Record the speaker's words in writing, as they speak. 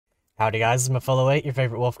Howdy guys, I'm Apollo8, your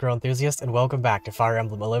favorite wolf girl enthusiast, and welcome back to Fire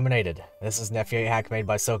Emblem Illuminated. This is an FE8 hack made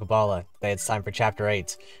by Sokabala. Today it's time for Chapter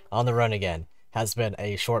 8, On the Run Again. Has been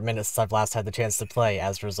a short minute since I've last had the chance to play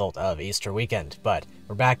as a result of Easter weekend, but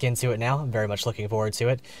we're back into it now. I'm very much looking forward to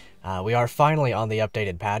it. We are finally on the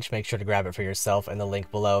updated patch. Make sure to grab it for yourself in the link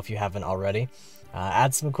below if you haven't already.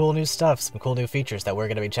 Add some cool new stuff, some cool new features that we're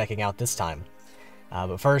going to be checking out this time.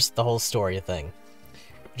 But first, the whole story thing.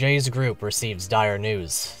 Jay's group receives dire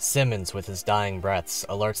news. Simmons, with his dying breaths,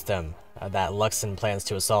 alerts them that Luxon plans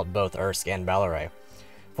to assault both Ursk and Bellies,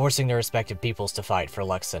 forcing their respective peoples to fight for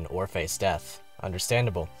Luxon or face death.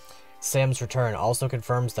 Understandable. Sam's return also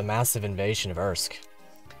confirms the massive invasion of Ursk.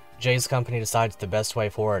 Jay's company decides the best way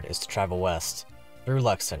forward is to travel west, through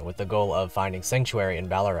Luxon, with the goal of finding sanctuary in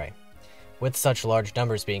Bellies. With such large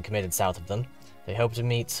numbers being committed south of them, they hope to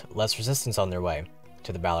meet less resistance on their way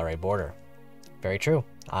to the Bellies border. Very true.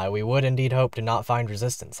 We would indeed hope to not find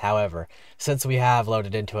resistance. However, since we have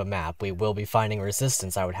loaded into a map, we will be finding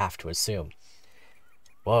resistance, I would have to assume.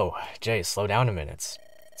 Whoa, Jay, slow down a minute.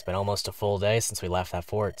 It's been almost a full day since we left that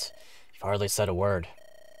fort. You've hardly said a word.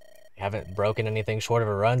 You haven't broken anything short of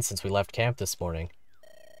a run since we left camp this morning.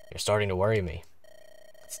 You're starting to worry me.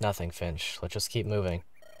 It's nothing, Finch. Let's just keep moving.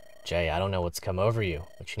 Jay, I don't know what's come over you,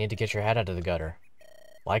 but you need to get your head out of the gutter.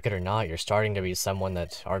 Like it or not, you're starting to be someone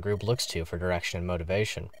that our group looks to for direction and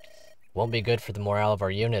motivation. Won't be good for the morale of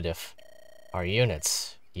our unit if... Our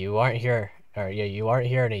units? You aren't here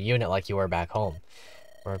in a unit like you were back home.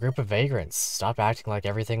 We're a group of vagrants. Stop acting like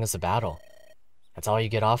everything is a battle. That's all you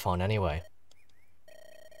get off on anyway.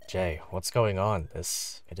 Jay, what's going on?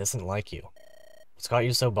 It isn't like you. What's got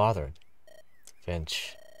you so bothered?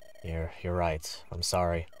 Finch, you're right. I'm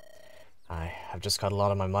sorry. I've just got a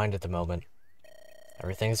lot on my mind at the moment.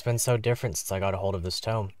 Everything's been so different since I got a hold of this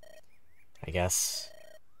tome. I guess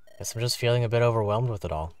I'm just feeling a bit overwhelmed with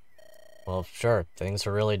it all. Well, sure, things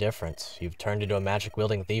are really different. You've turned into a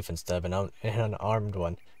magic-wielding thief instead of an unarmed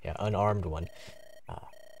one. Yeah, unarmed one.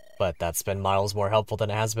 But that's been miles more helpful than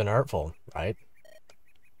it has been hurtful, right?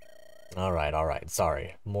 Alright,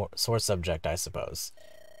 sorry. More sore subject, I suppose.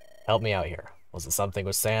 Help me out here. Was it something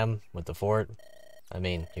with Sam? With the fort? I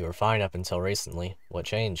mean, you were fine up until recently. What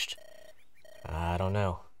changed? I don't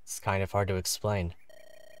know. It's kind of hard to explain.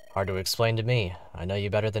 Hard to explain to me. I know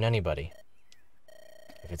you better than anybody.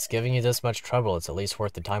 If it's giving you this much trouble, it's at least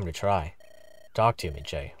worth the time to try. Talk to me,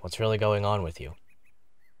 Jay. What's really going on with you?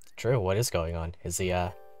 True, what is going on? Is he,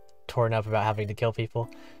 torn up about having to kill people?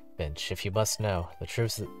 Finch, if you must know, the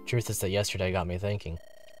truth is that yesterday got me thinking.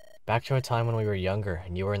 Back to a time when we were younger,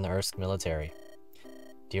 and you were in the Ursk military.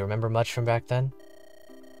 Do you remember much from back then?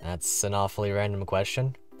 That's an awfully random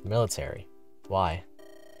question. The military. Why?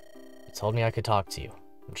 You told me I could talk to you.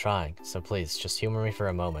 I'm trying, so please, just humor me for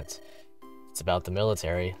a moment. If it's about the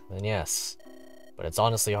military, then yes. But it's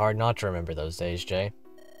honestly hard not to remember those days, Jay.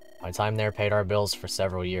 My time there paid our bills for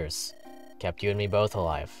several years. Kept you and me both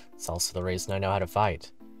alive. It's also the reason I know how to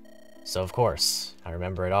fight. So of course, I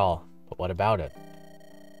remember it all. But what about it?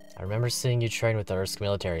 I remember seeing you train with the Ursk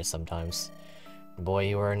military sometimes. And boy,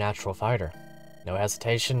 you were a natural fighter. No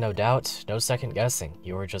hesitation, no doubt, no second guessing.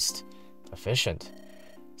 You were just... efficient.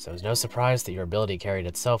 So it was no surprise that your ability carried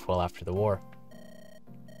itself well after the war.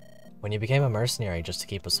 When you became a mercenary just to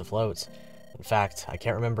keep us afloat, in fact, I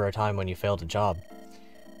can't remember a time when you failed a job.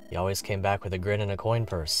 You always came back with a grin and a coin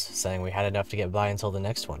purse, saying we had enough to get by until the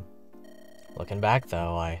next one. Looking back,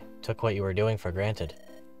 though, I took what you were doing for granted.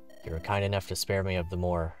 You were kind enough to spare me of the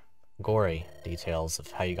more gory details of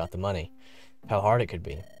how you got the money, how hard it could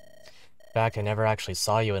be. In fact, I never actually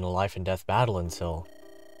saw you in a life-and-death battle until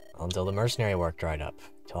the mercenary work dried up,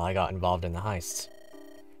 till I got involved in the heists.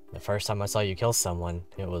 The first time I saw you kill someone,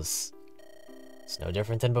 it's no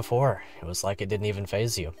different than before. It was like it didn't even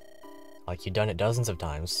faze you. Like you'd done it dozens of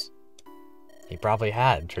times. You probably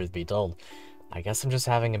had, truth be told. I guess I'm just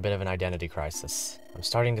having a bit of an identity crisis. I'm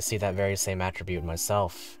starting to see that very same attribute in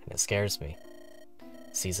myself, and it scares me.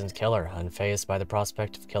 Seasoned killer, unfazed by the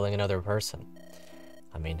prospect of killing another person.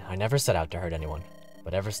 I mean, I never set out to hurt anyone.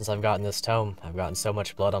 But ever since I've gotten this tome, I've gotten so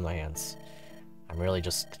much blood on my hands. I'm really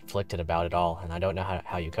just conflicted about it all, and I don't know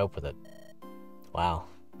how you cope with it. Wow.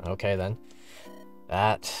 Okay, then.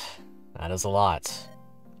 That is a lot.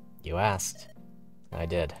 You asked. I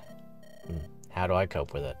did. How do I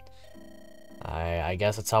cope with it? I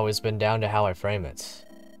guess it's always been down to how I frame it.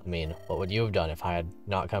 I mean, what would you have done if I had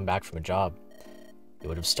not come back from a job? You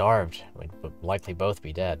would have starved. We'd likely both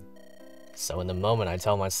be dead. So in the moment, I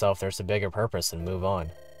tell myself there's a bigger purpose and move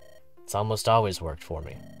on. It's almost always worked for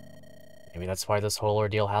me. Maybe that's why this whole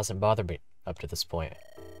ordeal hasn't bothered me up to this point.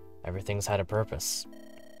 Everything's had a purpose.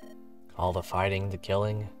 All the fighting, the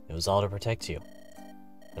killing, it was all to protect you.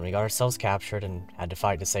 Then we got ourselves captured and had to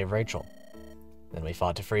fight to save Rachel. Then we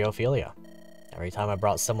fought to free Ophelia. Every time I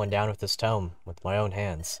brought someone down with this tome, with my own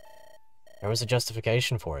hands, there was a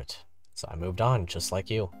justification for it. So I moved on, just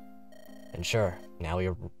like you. And sure, now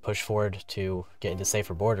we push forward to get into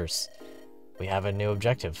safer borders. We have a new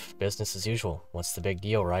objective, business as usual. What's the big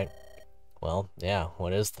deal, right? Well, yeah,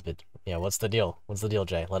 what's the deal? What's the deal,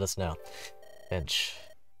 Jay? Let us know. Finch,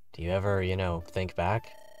 do you ever, think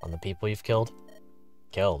back on the people you've killed?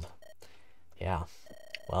 Killed? Yeah.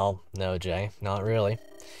 Well, no, Jay, not really.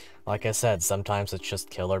 Like I said, sometimes it's just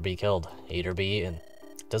kill or be killed, eat or be eaten.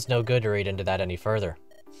 It does no good to read into that any further.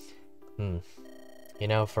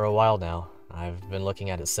 For a while now, I've been looking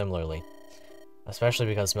at it similarly. Especially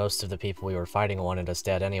because most of the people we were fighting wanted us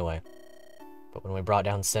dead anyway. But when we brought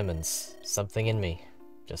down Simmons, something in me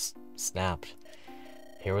just snapped.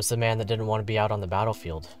 Here was the man that didn't want to be out on the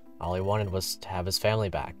battlefield. All he wanted was to have his family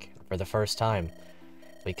back. For the first time,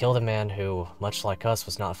 we killed a man who, much like us,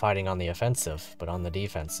 was not fighting on the offensive, but on the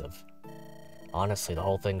defensive. Honestly, the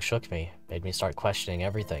whole thing shook me, made me start questioning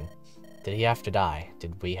everything. Did he have to die?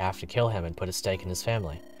 Did we have to kill him and put a stake in his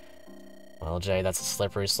family? Well, Jay, that's a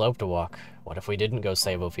slippery slope to walk. What if we didn't go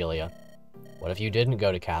save Ophelia? What if you didn't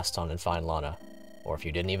go to Caston and find Lana? Or if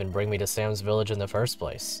you didn't even bring me to Sam's village in the first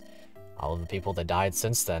place? All of the people that died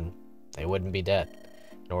since then, they wouldn't be dead.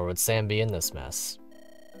 Nor would Sam be in this mess.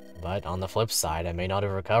 But on the flip side, I may not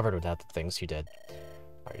have recovered without the things you did.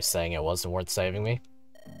 Are you saying it wasn't worth saving me?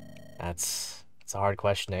 It's a hard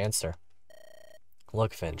question to answer.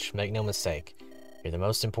 Look, Finch, make no mistake. You're the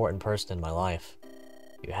most important person in my life.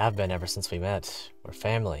 You have been ever since we met. We're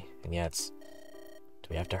family, and yet... do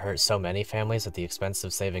we have to hurt so many families at the expense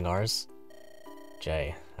of saving ours?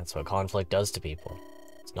 Jay, that's what conflict does to people.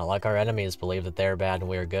 It's not like our enemies believe that they're bad and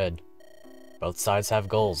we're good. Both sides have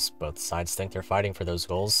goals, both sides think they're fighting for those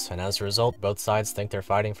goals, and as a result, both sides think they're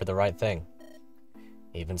fighting for the right thing.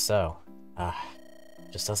 Even so,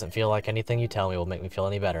 just doesn't feel like anything you tell me will make me feel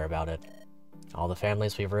any better about it. All the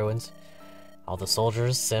families we've ruined, all the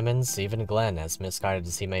soldiers, Simmons, even Glenn, as misguided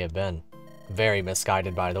as he may have been. Very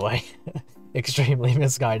misguided, by the way. Extremely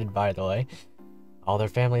misguided, by the way. All their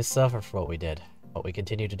families suffer for what we did, what we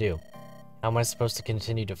continue to do. How am I supposed to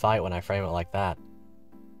continue to fight when I frame it like that?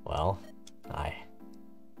 Well,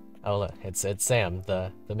 oh look, it's Sam,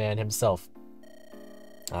 the man himself.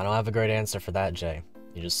 I don't have a great answer for that, Jay.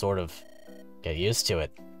 You just sort of get used to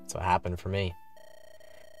it. That's what happened for me.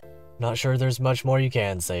 Not sure there's much more you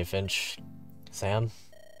can say, Finch. Sam?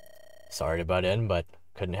 Sorry to butt in, but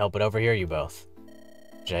couldn't help but overhear you both.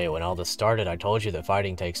 Jay, when all this started, I told you that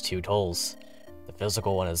fighting takes two tolls. The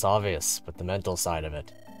physical one is obvious, but the mental side of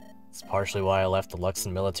it. It's partially why I left the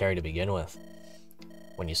Luxon military to begin with.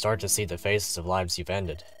 When you start to see the faces of lives you've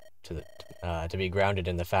ended, to be grounded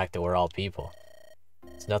in the fact that we're all people,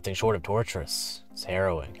 it's nothing short of torturous. It's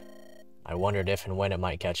harrowing. I wondered if and when it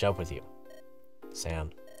might catch up with you.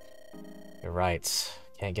 Sam, you're right.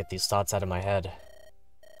 Can't get these thoughts out of my head.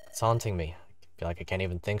 It's haunting me. I feel like I can't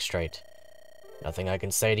even think straight. Nothing I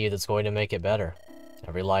can say to you that's going to make it better.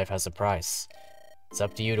 Every life has a price. It's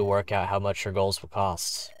up to you to work out how much your goals will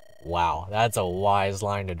cost. Wow, that's a wise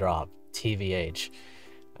line to drop. TVH.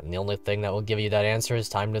 And the only thing that will give you that answer is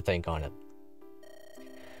time to think on it.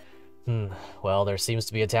 Well, there seems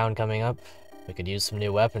to be a town coming up. We could use some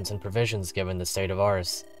new weapons and provisions given the state of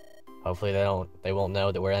ours. Hopefully they won't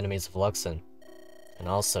know that we're enemies of Luxon. And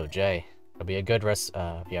also, Jay, it'll be a good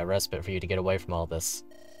respite for you to get away from all this.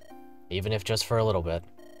 Even if just for a little bit.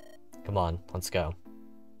 Come on, let's go.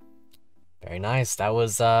 Very nice. That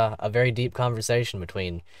was a very deep conversation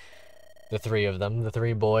between the three of them, the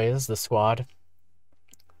three boys, the squad.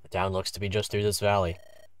 The town looks to be just through this valley.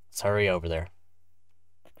 Let's hurry over there.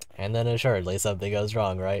 And then assuredly something goes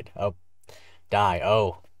wrong, right? Oh, die.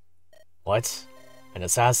 Oh. What? An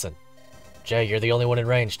assassin. Jay, you're the only one in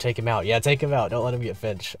range. Take him out. Yeah, take him out. Don't let him get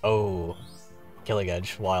Finch. Oh. Killing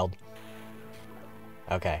edge. Wild.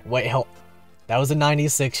 Okay. Wait, hell. That was a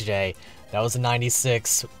 96, Jay. That was a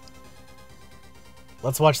 96.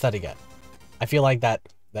 Let's watch that again. I feel like that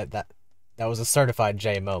was a certified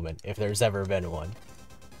Jay moment, if there's ever been one.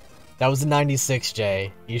 That was a 96,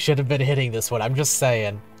 Jay. You should have been hitting this one. I'm just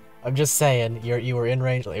saying. You were in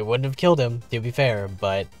range. It wouldn't have killed him, to be fair,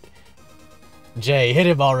 but... Jay, hit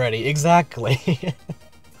him already. Exactly.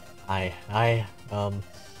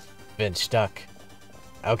 Finch, duck.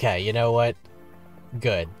 Okay, you know what?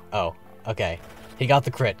 Good. Oh, okay. He got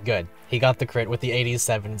the crit. Good. He got the crit with the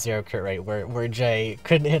 87-0 crit rate, where Jay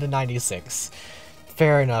couldn't hit a 96.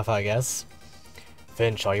 Fair enough, I guess.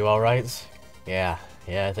 Finch, are you alright? Yeah,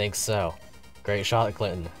 I think so. Great shot,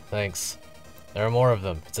 Clinton. Thanks. There are more of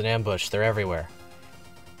them. It's an ambush. They're everywhere.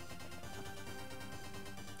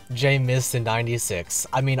 Jay missed in 96.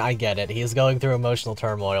 I mean, I get it. He's going through emotional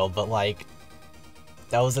turmoil, but like,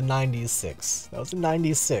 that was a 96. That was a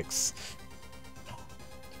 96.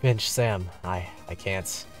 Finch, Sam, I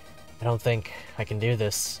can't. I don't think I can do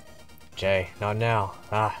this. Jay, not now.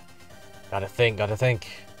 Gotta think.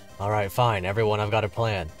 Alright, fine. Everyone, I've got a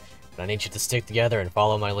plan. But I need you to stick together and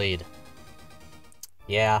follow my lead.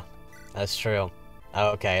 Yeah, that's true.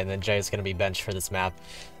 Okay, and then Jay's gonna be benched for this map.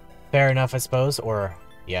 Fair enough, I suppose, or...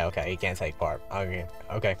 Yeah, okay, he can't take part.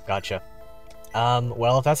 Okay, gotcha.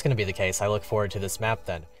 Well, if that's gonna be the case, I look forward to this map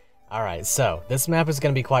then. Alright, so, this map is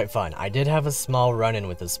gonna be quite fun. I did have a small run-in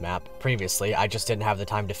with this map previously, I just didn't have the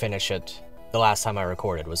time to finish it the last time I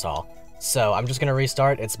recorded was all. So, I'm just gonna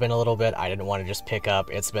restart. It's been a little bit, I didn't want to just pick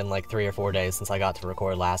up. It's been like 3 or 4 days since I got to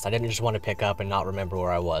record last. I didn't just want to pick up and not remember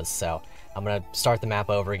where I was, so I'm gonna start the map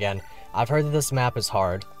over again. I've heard that this map is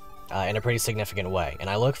hard, in a pretty significant way, and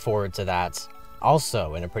I look forward to that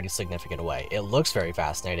also in a pretty significant way. It looks very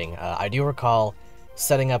fascinating. I do recall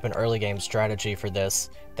setting up an early game strategy for this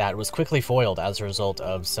that was quickly foiled as a result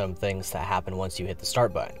of some things that happen once you hit the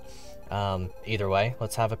start button. Either way,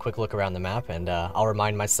 let's have a quick look around the map, and I'll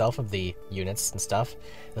remind myself of the units and stuff.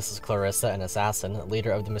 This is Clarissa, an assassin,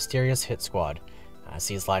 leader of the mysterious hit squad.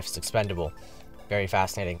 Sees life is expendable. Very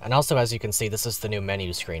fascinating. And also, as you can see, this is the new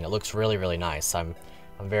menu screen. It looks really, really nice. I'm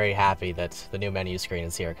very happy that the new menu screen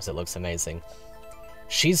is here because it looks amazing.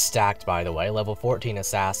 She's stacked, by the way, level 14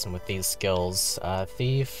 assassin with these skills.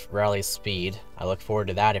 Thief, Rally Speed. I look forward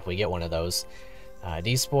to that if we get one of those.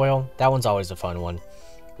 Despoil, that one's always a fun one.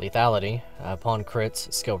 Lethality, upon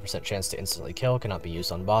crits, skill percent chance to instantly kill, cannot be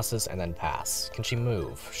used on bosses, and then pass. Can she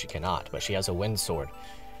move? She cannot, but she has a wind sword.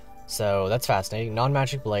 So that's fascinating.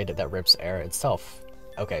 Non-magic blade that rips air itself.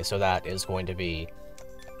 Okay, so that is going to be,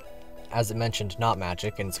 as it mentioned, not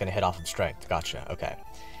magic, and it's going to hit off of strength. Gotcha, okay.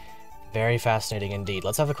 Very fascinating indeed.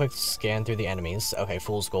 Let's have a quick scan through the enemies. Okay,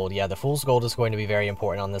 Fool's Gold. Yeah, the Fool's Gold is going to be very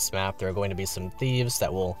important on this map. There are going to be some thieves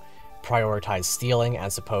that will prioritize stealing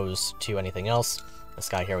as opposed to anything else. This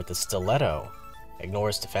guy here with the Stiletto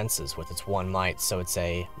ignores defenses with its 1 might, so it's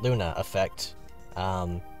a Luna effect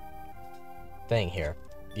thing here.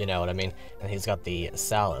 You know what I mean? And he's got the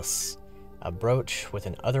Salus, a brooch with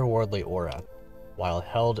an otherworldly aura. While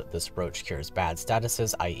held, this brooch cures bad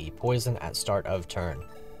statuses, i.e. poison, at start of turn.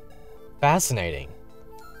 Fascinating.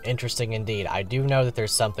 Interesting indeed. I do know that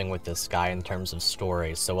there's something with this guy in terms of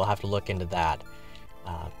story, so we'll have to look into that.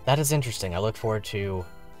 That is interesting. I look forward to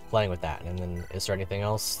playing with that. And then, is there anything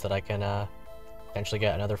else that I can potentially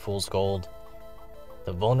get? Another Fool's Gold.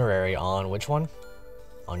 The vulnerary on which one?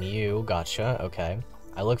 On you. Gotcha. Okay.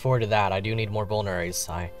 I look forward to that. I do need more vulneraries.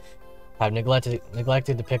 I've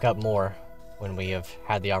neglected to pick up more when we have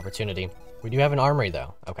had the opportunity. We do have an armory,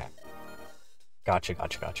 though. Okay. Gotcha.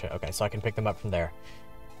 Okay, so I can pick them up from there.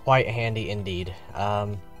 Quite handy indeed.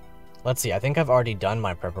 Let's see. I think I've already done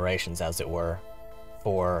my preparations, as it were,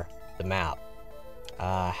 for the map.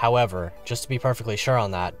 However, just to be perfectly sure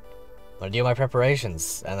on that, I'm gonna do my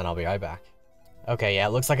preparations, and then I'll be right back. Okay, yeah, it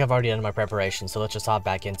looks like I've already done my preparations, so let's just hop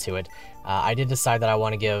back into it. I did decide that I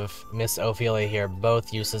want to give Miss Ophelia here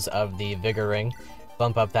both uses of the Vigor Ring,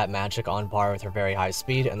 bump up that magic on par with her very high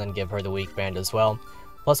speed, and then give her the weak band as well.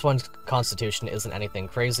 +1 Constitution isn't anything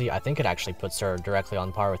crazy. I think it actually puts her directly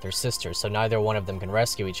on par with her sister, so neither one of them can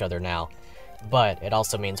rescue each other now. But it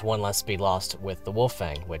also means 1 less speed lost with the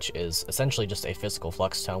Wolffang, which is essentially just a physical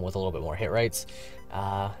flux tome with a little bit more hit rates.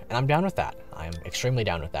 And I'm down with that. I'm extremely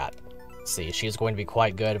down with that. Let's see, she's going to be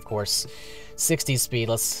quite good, of course. 60 speed.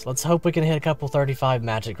 Let's hope we can hit a couple 35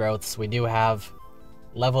 magic growths. We do have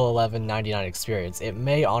level 11 99 experience. It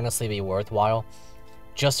may honestly be worthwhile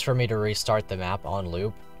just for me to restart the map on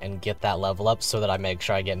loop and get that level up so that I make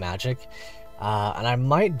sure I get magic. And I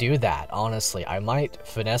might do that, honestly. I might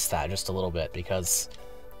finesse that just a little bit because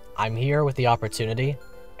I'm here with the opportunity,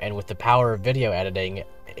 and with the power of video editing,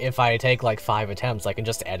 if I take like 5 attempts, I can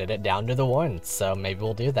just edit it down to the 1, so maybe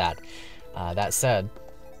we'll do that. That said,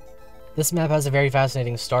 this map has a very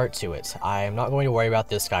fascinating start to it. I am not going to worry about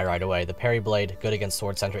this guy right away. The Parry Blade, good against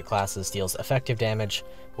sword-centric classes, deals effective damage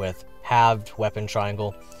with halved weapon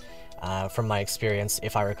triangle, from my experience,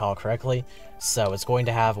 if I recall correctly. So it's going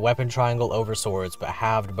to have weapon triangle over swords, but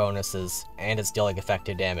halved bonuses, and it's dealing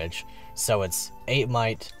effective damage. So it's 8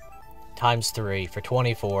 might times 3 for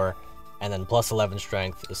 24, and then plus 11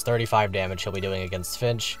 strength is 35 damage he'll be doing against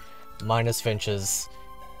Finch, minus Finch's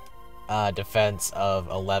defense of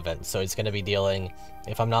 11. So he's going to be dealing,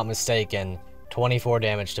 if I'm not mistaken, 24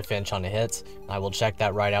 damage to Finch on a hit. I will check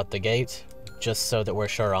that right out the gate. just so that we're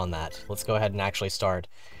sure on that. Let's go ahead and actually start,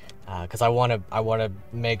 because I wanna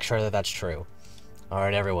make sure that that's true.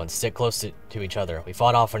 Alright everyone, stick close to each other. We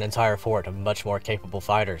fought off an entire fort of much more capable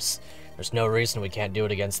fighters. There's no reason we can't do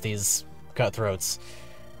it against these cutthroats.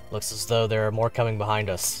 Looks as though there are more coming behind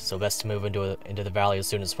us, so best to move into the valley as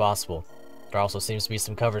soon as possible. There also seems to be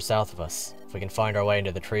some cover south of us. If we can find our way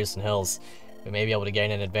into the trees and hills, we may be able to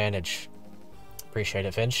gain an advantage. Appreciate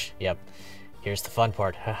it, Finch? Yep. Here's the fun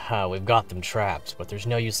part. Haha, we've got them trapped, but there's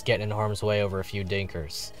no use getting in harm's way over a few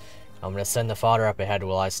dinkers. I'm gonna send the fodder up ahead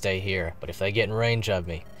while I stay here, but if they get in range of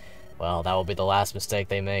me, well, that will be the last mistake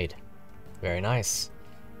they made. Very nice.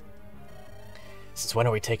 Since when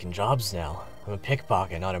are we taking jobs now? I'm a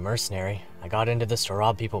pickpocket, not a mercenary. I got into this to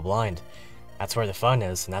rob people blind. That's where the fun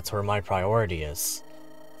is, and that's where my priority is.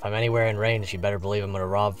 If I'm anywhere in range, you better believe I'm gonna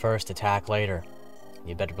rob first, attack later.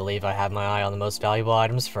 You better believe I have my eye on the most valuable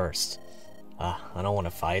items first. I don't want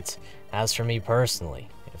to fight. As for me personally,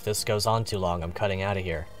 if this goes on too long, I'm cutting out of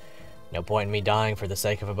here. No point in me dying for the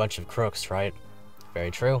sake of a bunch of crooks, right?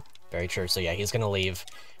 Very true. Very true. So yeah, he's gonna leave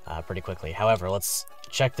pretty quickly. However, let's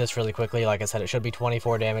check this really quickly. Like I said, it should be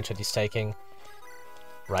 24 damage that he's taking.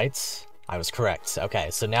 Right? I was correct. Okay,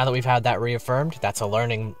 so now that we've had that reaffirmed, that's a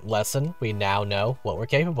learning lesson. We now know what we're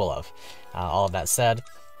capable of. All of that said,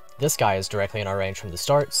 this guy is directly in our range from the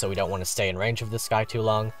start, so we don't want to stay in range of this guy too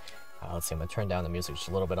long. Let's see, I'm going to turn down the music just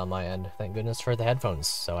a little bit on my end. Thank goodness for the headphones,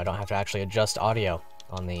 so I don't have to actually adjust audio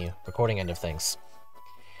on the recording end of things.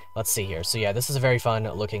 Let's see here. So yeah, this is a very fun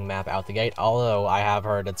looking map out the gate, although I have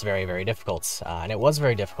heard it's very, very difficult. And it was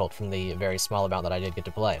very difficult from the very small amount that I did get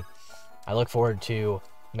to play. I look forward to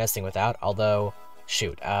messing with that, although,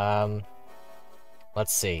 shoot,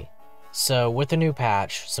 let's see. So with the new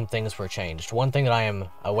patch, some things were changed. One thing that I am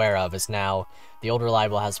aware of is now the old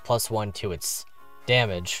reliable has +1 to its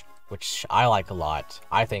damage, which I like a lot.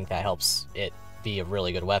 I think that helps it be a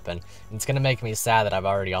really good weapon. And it's going to make me sad that I've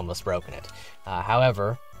already almost broken it.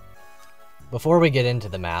 However, before we get into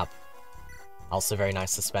the map, also very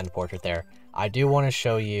nice suspend portrait there, I do want to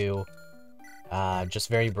show you, just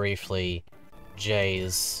very briefly,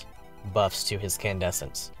 Jay's buffs to his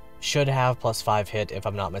Candescent. Should have +5 hit if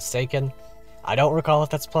I'm not mistaken. I don't recall if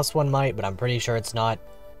that's +1 might, but I'm pretty sure it's not.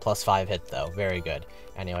 +5 hit though, very good.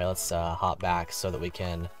 Anyway, let's hop back so that we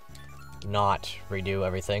can not redo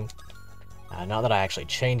everything. Not that I actually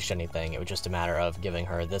changed anything, it was just a matter of giving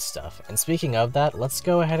her this stuff. And speaking of that, let's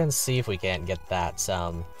go ahead and see if we can't get that,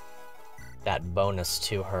 that bonus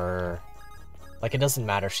to her. Like, it doesn't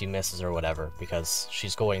matter if she misses or whatever, because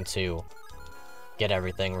she's going to get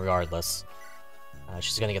everything regardless.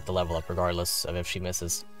 She's gonna get the level up regardless of if she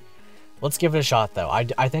misses. Let's give it a shot, though.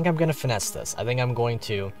 I think I'm gonna finesse this. I think I'm going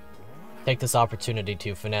to take this opportunity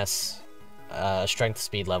to finesse a strength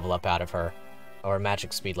speed level up out of her, or a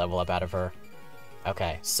magic speed level up out of her.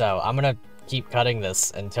 Okay, so I'm gonna keep cutting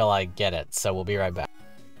this until I get it, so we'll be right back.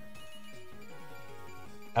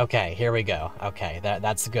 Okay, here we go. Okay,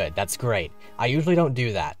 that's good. That's great. I usually don't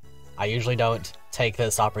do that. I usually don't take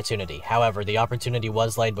this opportunity. However, the opportunity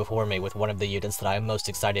was laid before me with one of the units that I am most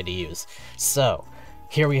excited to use. So,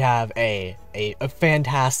 here we have a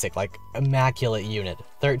fantastic, like, immaculate unit.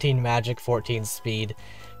 13 magic, 14 speed.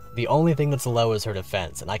 The only thing that's low is her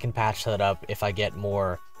defense, and I can patch that up if I get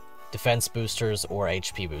more defense boosters or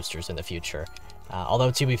HP boosters in the future.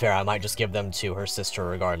 Although, to be fair, I might just give them to her sister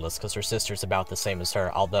regardless, because her sister's about the same as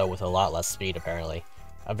her, although with a lot less speed, apparently.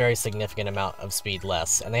 A very significant amount of speed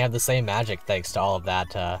less, and they have the same magic thanks to all of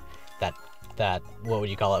that, what would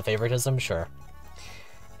you call it, favoritism? Sure.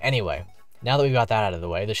 Anyway, now that we've got that out of the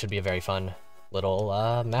way, this should be a very fun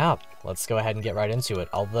little, map. Let's go ahead and get right into it,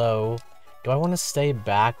 although, do I want to stay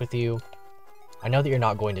back with you? I know that you're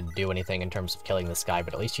not going to do anything in terms of killing this guy,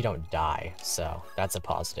 but at least you don't die, so that's a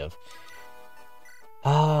positive.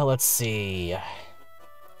 Let's see.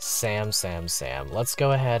 Sam. Let's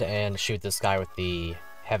go ahead and shoot this guy with the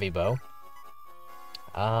heavy bow.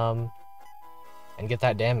 And get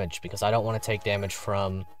that damage, because I don't want to take damage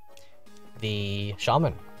from the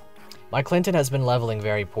shaman. My Clinton has been leveling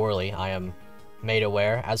very poorly, I am made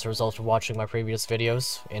aware, as a result of watching my previous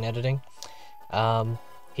videos in editing.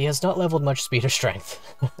 He has not leveled much speed or strength.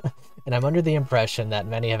 And I'm under the impression that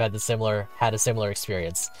many have had a similar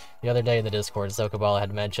experience. The other day in the Discord, Zokabala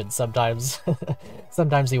had mentioned sometimes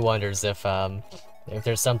he wonders if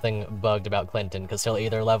there's something bugged about Clinton, because he'll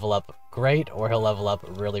either level up great or he'll level up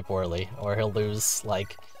really poorly, or he'll lose,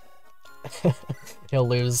 like, he'll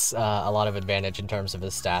lose a lot of advantage in terms of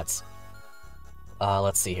his stats.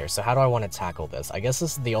 Let's see here. So how do I want to tackle this? I guess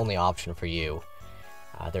this is the only option for you.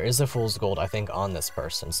 There is a Fool's Gold, I think, on this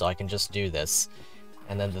person, so I can just do this.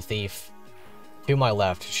 And then the thief, to my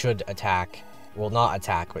left, should attack will not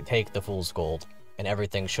attack, but take the Fool's Gold, and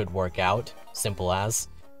everything should work out. Simple as.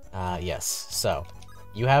 Yes. So,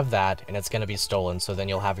 you have that, and it's going to be stolen, so then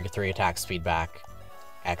you'll have your 3 attack speed back.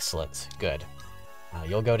 Excellent. Good.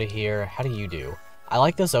 You'll go to here. How do you do? I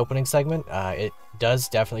like this opening segment. It does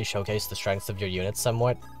definitely showcase the strengths of your units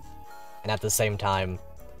somewhat, and at the same time,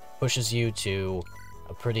 pushes you to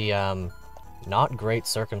a pretty, not great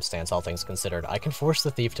circumstance, all things considered. I can force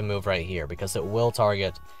the Thief to move right here, because it will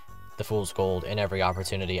target the Fool's Gold in every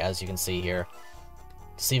opportunity, as you can see here.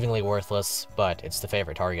 Deceivingly worthless, but it's the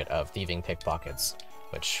favorite target of thieving pickpockets,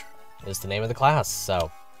 which is the name of the class,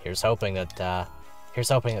 so here's hoping that,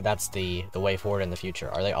 that's the way forward in the future.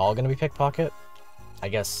 Are they all going to be pickpocket? I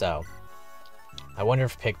guess so. I wonder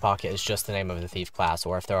if pickpocket is just the name of the thief class,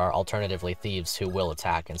 or if there are alternatively thieves who will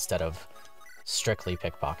attack instead of strictly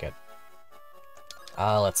pickpocket.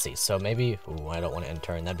 Let's see, so maybe... Ooh, I don't want to end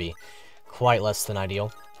turn, that'd be quite less than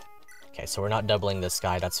ideal. Okay, so we're not doubling this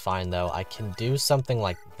guy, that's fine though. I can do something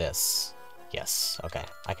like this. Yes, okay.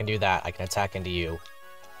 I can do that, I can attack into you,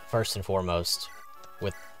 first and foremost,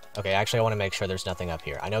 with... Okay, actually I want to make sure there's nothing up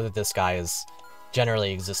here. I know that this guy is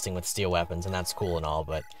generally existing with steel weapons, and that's cool and all,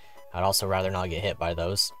 but I'd also rather not get hit by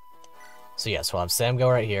those. So yes, we'll have Sam go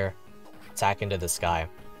right here, attack into this guy.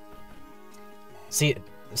 See,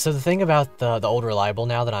 so the thing about the old reliable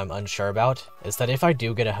now that I'm unsure about is that if I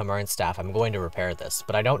do get a Hammer Staff, I'm going to repair this,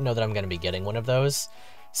 but I don't know that I'm going to be getting one of those.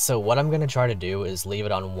 So what I'm going to try to do is leave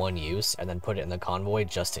it on 1 use and then put it in the convoy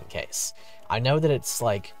just in case. I know that it's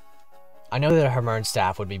like... I know that a Hammer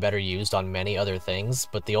Staff would be better used on many other things,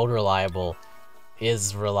 but the old reliable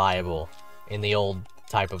is reliable in the old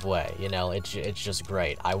type of way, you know, it's just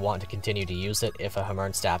great. I want to continue to use it if a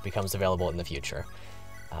Hammer Staff becomes available in the future.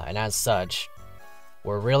 And as such,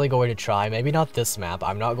 we're really going to try, maybe not this map,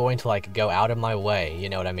 I'm not going to like go out of my way, you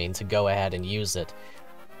know what I mean, to go ahead and use it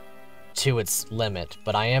to its limit,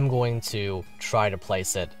 but I am going to try to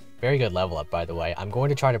place it, very good level up by the way, I'm going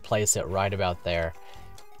to try to place it right about there,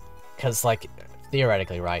 because like,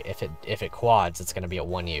 theoretically, right, if it quads, it's going to be at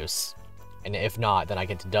 1 use. And if not, then I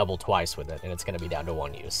get to double twice with it, and it's going to be down to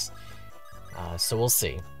 1 use. So we'll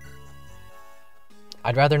see.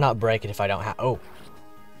 I'd rather not break it if I don't have... Oh!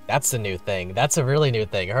 That's a new thing. That's a really new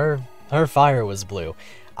thing. Her fire was blue.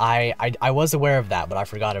 I was aware of that, but I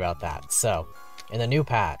forgot about that. So, in the new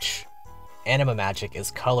patch, anima magic is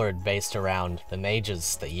colored based around the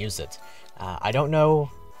mages that use it. I don't know...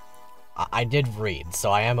 I did read,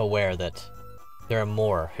 so I am aware that there are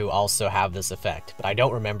more who also have this effect, but I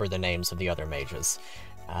don't remember the names of the other mages.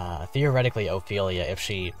 Theoretically, Ophelia, if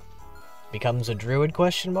she becomes a druid,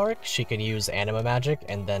 she can use anima magic,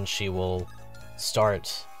 and then she will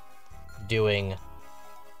start doing...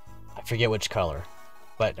 I forget which color,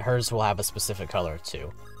 but hers will have a specific color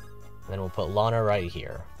too. And then we'll put Lana right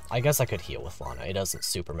here. I guess I could heal with Lana, it doesn't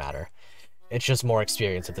super matter. It's just more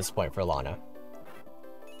experience at this point for Lana.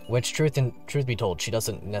 Which, truth be told, she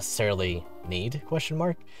doesn't necessarily need,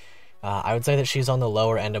 I would say that she's on the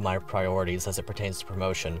lower end of my priorities as it pertains to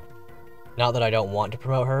promotion. Not that I don't want to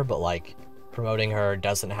promote her, but like, promoting her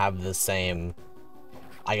doesn't have the same,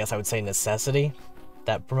 I guess I would say, necessity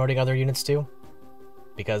that promoting other units do.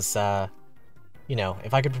 Because, you know,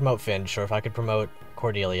 if I could promote Finch, or if I could promote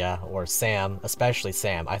Cordelia, or Sam, especially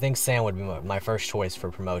Sam, I think Sam would be my first choice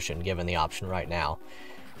for promotion, given the option right now.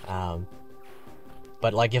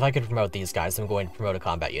 But, like, if I could promote these guys, I'm going to promote a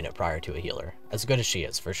combat unit prior to a healer. As good as she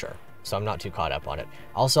is, for sure. So I'm not too caught up on it.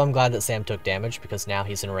 Also, I'm glad that Sam took damage, because now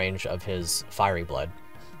he's in range of his Fiery Blood.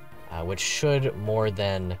 Which should more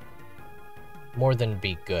than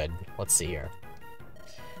be good. Let's see here.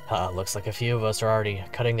 Looks like a few of us are already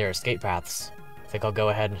cutting their escape paths. I think I'll go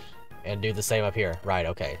ahead and do the same up here. Right,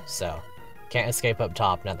 okay, so. Can't escape up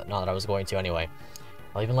top, not that I was going to anyway.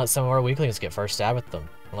 I'll even let some of our weaklings get first stab at them.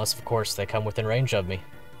 Unless, of course, they come within range of me.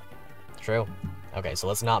 True. Okay, so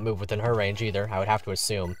let's not move within her range either, I would have to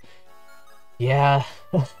assume. Yeah.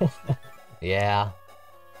 Yeah.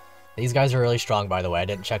 These guys are really strong, by the way. I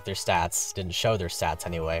didn't check their stats. Didn't show their stats,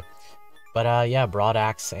 anyway. But, yeah, Broad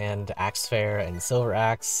Axe and Axe Fair and Silver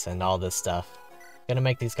Axe and all this stuff. Gonna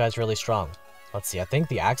make these guys really strong. Let's see, I think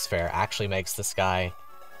the Axe Fair actually makes this guy...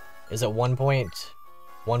 Is it 1 point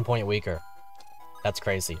weaker? That's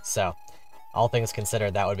crazy. So, all things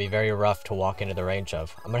considered, that would be very rough to walk into the range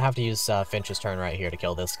of. I'm gonna have to use Finch's turn right here to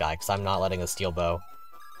kill this guy, because I'm not letting a steel bow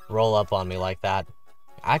roll up on me like that.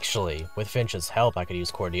 Actually, with Finch's help, I could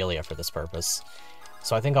use Cordelia for this purpose.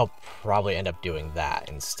 So I think I'll probably end up doing that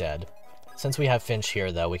instead. Since we have Finch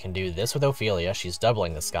here, though, we can do this with Ophelia. She's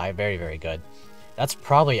doubling this guy. Very, very good. That's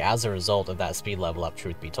probably as a result of that speed level up,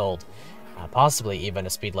 truth be told. Possibly even a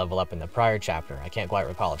speed level up in the prior chapter. I can't quite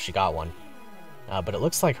recall if she got one. But it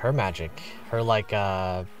looks like her magic, her like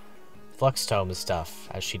flux tome stuff,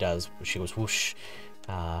 as she does, she goes whoosh.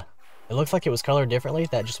 It looks like it was colored differently.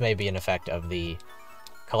 That just may be an effect of the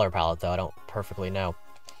color palette, though. I don't perfectly know.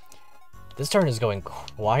 This turn is going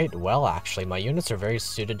quite well, actually. My units are very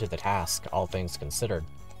suited to the task, all things considered.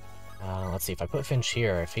 Let's see, if I put Finch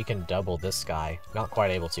here, if he can double this guy. Not quite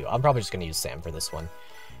able to. I'm probably just going to use Sam for this one.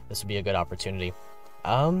 This would be a good opportunity.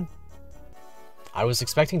 I was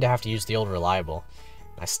expecting to have to use the old reliable.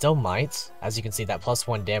 I still might. As you can see, that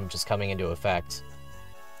 +1 damage is coming into effect.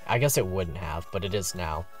 I guess it wouldn't have, but it is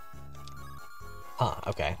now. Huh,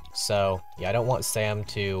 okay. So, yeah, I don't want Sam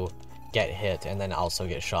to get hit and then also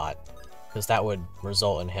get shot, because that would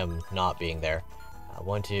result in him not being there.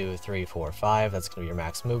 1, 2, 3, 4, 5, that's going to be your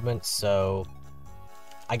max movement, so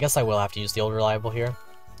I guess I will have to use the old reliable here,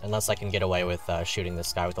 unless I can get away with shooting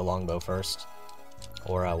this guy with a longbow first,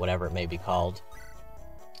 or whatever it may be called.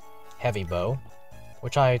 Heavy bow,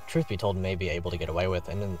 which I, truth be told, may be able to get away with,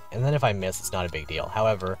 and then if I miss, it's not a big deal.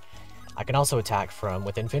 However, I can also attack from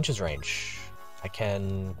within Finch's range. I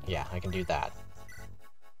can do that.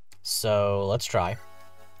 So, let's try.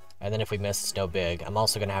 And then if we miss, it's no big. I'm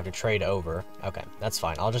also going to have to trade over. Okay, that's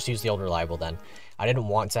fine. I'll just use the old reliable then. I didn't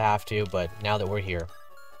want to have to, but now that we're here,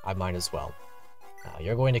 I might as well.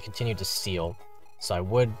 You're going to continue to steal, so I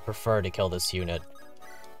would prefer to kill this unit,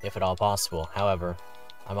 if at all possible. However,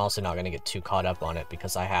 I'm also not going to get too caught up on it,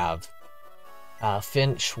 because I have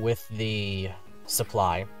Finch with the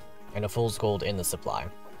supply, and a fool's gold in the supply.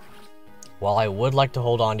 While I would like to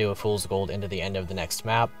hold on to a fool's gold into the end of the next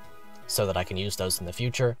map, so that I can use those in the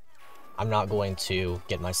future, I'm not going to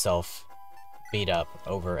get myself beat up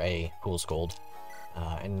over a fool's gold.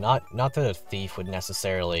 And not that a thief would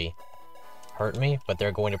necessarily hurt me, but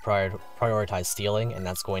they're going to prioritize stealing, and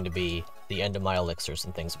that's going to be the end of my elixirs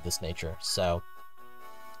and things of this nature. So,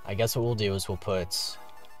 I guess what we'll do is we'll put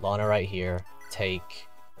Lana right here, take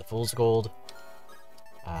the fool's gold,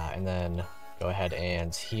 and then go ahead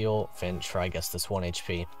and heal Finch for, I guess, this 1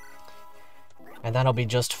 HP. And that'll be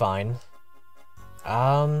just fine.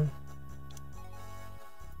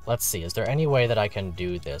 Let's see, is there any way that I can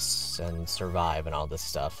do this and survive and all this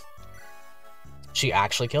stuff? She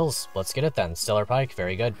actually kills. Let's get it then. Stellar Pike,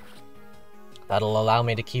 very good. That'll allow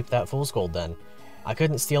me to keep that fool's gold then. I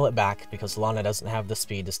couldn't steal it back because Lana doesn't have the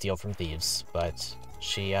speed to steal from thieves, but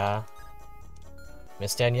she,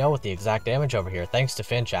 missed Danielle with the exact damage over here, thanks to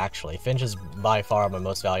Finch, actually. Finch is by far my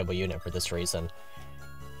most valuable unit for this reason.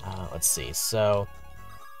 Let's see, so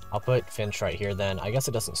I'll put Finch right here then. I guess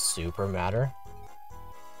it doesn't super matter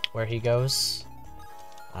where he goes,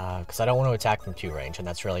 because I don't want to attack from 2 range, and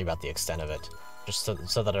that's really about the extent of it, just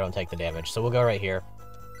so that I don't take the damage. So we'll go right here,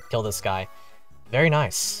 kill this guy. Very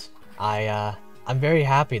nice. I'm very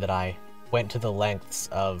happy that I went to the lengths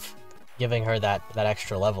of giving her that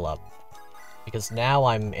extra level up, because now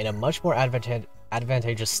I'm in a much more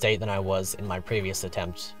advantageous state than I was in my previous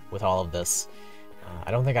attempt with all of this.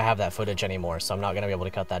 I don't think I have that footage anymore, so I'm not going to be able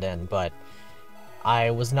to cut that in, but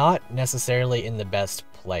I was not necessarily in the best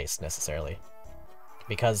place, necessarily.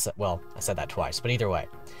 Because, well, I said that twice, but either way.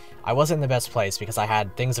 I wasn't in the best place because I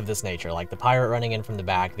had things of this nature, like the pirate running in from the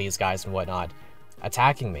back, these guys and whatnot,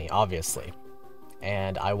 attacking me, obviously.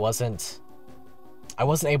 And I wasn't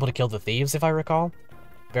able to kill the thieves, if I recall,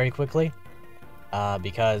 very quickly,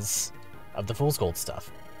 because of the Fool's Gold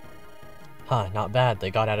stuff. Huh, not bad.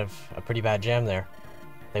 They got out of a pretty bad jam there.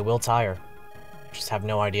 They will tire. Just have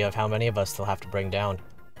no idea of how many of us they'll have to bring down.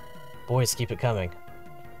 Boys, keep it coming.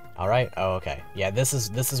 Alright, oh okay. Yeah, this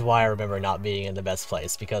is why I remember not being in the best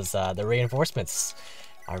place, because the reinforcements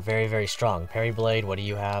are very, very strong. Parry Blade, what do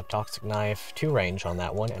you have? Toxic Knife, 2 range on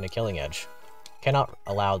that one, and a Killing Edge. Cannot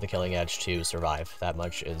allow the Killing Edge to survive. That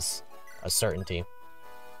much is a certainty.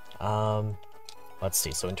 Let's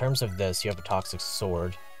see, so in terms of this, you have a Toxic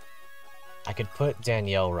Sword. I could put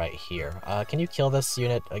Danielle right here. Can you kill this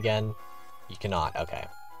unit again? You cannot, okay.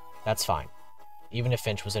 That's fine. Even if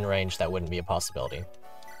Finch was in range, that wouldn't be a possibility.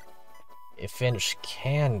 If Finch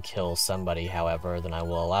can kill somebody, however, then I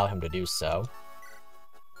will allow him to do so.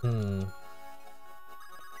 I'm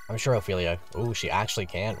sure Ophelia... Ooh, she actually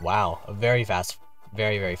can. Wow, a very fast,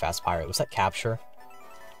 very, very fast pirate. Was that capture?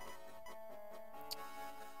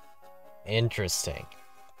 Interesting.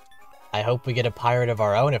 I hope we get a pirate of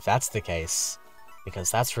our own if that's the case,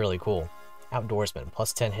 because that's really cool. Outdoorsman,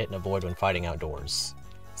 plus 10 hit and avoid when fighting outdoors.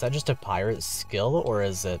 Is that just a pirate skill, or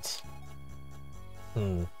is it...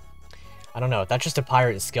 I don't know, that's just a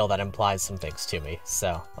pirate skill that implies some things to me,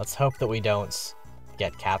 so let's hope that we don't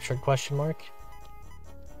get captured, question mark?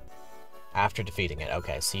 After defeating it,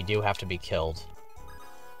 okay, so you do have to be killed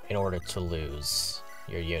in order to lose.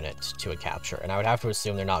 your unit to a capture, and I would have to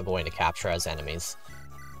assume they're not going to capture as enemies,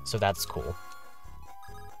 so that's cool.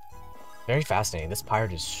 Very fascinating. This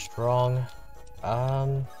pirate is strong.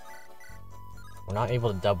 We're not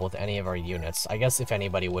able to double with any of our units. I guess if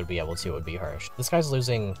anybody would be able to, it would be her. This guy's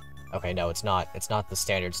losing... Okay, no, it's not. It's not the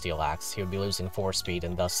standard steel axe. He would be losing 4 speed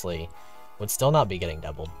and thusly would still not be getting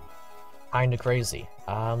doubled. Kinda crazy.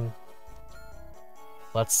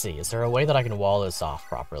 Let's see. Is there a way that I can wall this off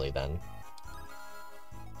properly then?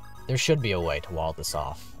 There should be a way to wall this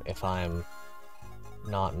off, if I'm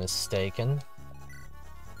not mistaken.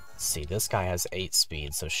 Let's see, this guy has 8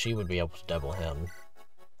 speed, so she would be able to double him.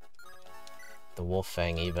 The Wolf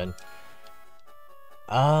Fang even.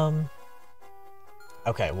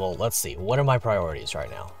 Okay, well, let's see. What are my priorities right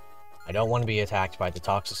now? I don't want to be attacked by the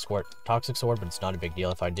Toxic Sword, but it's not a big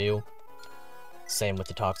deal if I do. Same with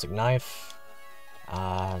the Toxic Knife.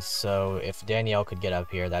 So if Danielle could get up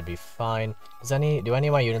here, that'd be fine. Do any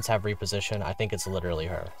of my units have reposition? I think it's literally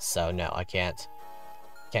her. So no, I can't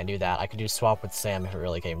do that. I could do swap with Sam if it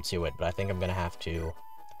really came to it, but I think I'm gonna have to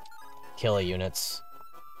kill a unit.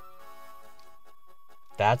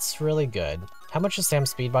 That's really good. How much is Sam's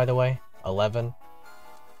speed, by the way? 11?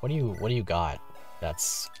 What do you got?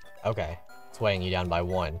 That's... Okay. It's weighing you down by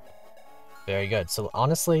 1. Very good. So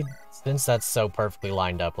honestly, since that's so perfectly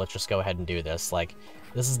lined up, let's just go ahead and do this. Like,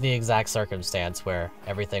 this is the exact circumstance where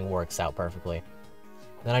everything works out perfectly.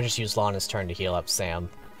 Then I just use Lana's turn to heal up Sam.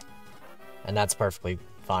 And that's perfectly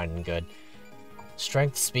fine and good.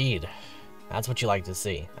 Strength, speed. That's what you like to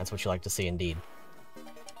see. That's what you like to see indeed.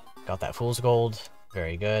 Got that Fool's Gold.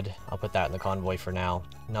 Very good. I'll put that in the convoy for now.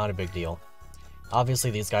 Not a big deal.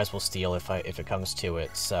 Obviously, these guys will steal if it comes to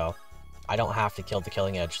it, so I don't have to kill the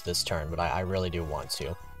Killing Edge this turn, but I really do want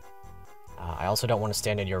to. I also don't want to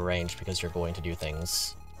stand in your range because you're going to do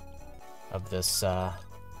things of this,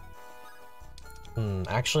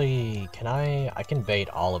 actually, I can bait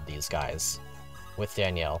all of these guys with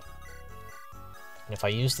Danielle. And if I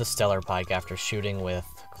use the Stellar Pike after shooting with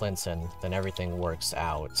Clinton, then everything works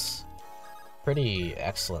out pretty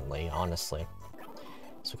excellently, honestly.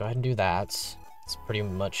 So go ahead and do that. It's pretty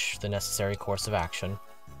much the necessary course of action.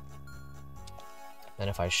 Then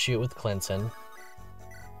if I shoot with Clinton,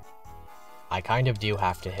 I kind of do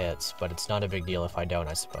have to hit, but it's not a big deal if I don't,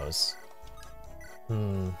 I suppose.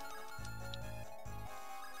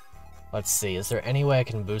 Let's see, is there any way I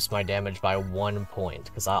can boost my damage by 1 point?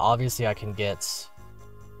 Because obviously I can get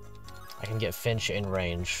Finch in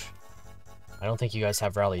range. I don't think you guys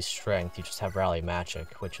have Rally Strength, you just have Rally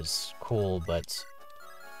Magic, which is cool, but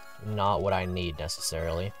not what I need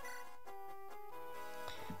necessarily.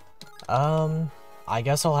 I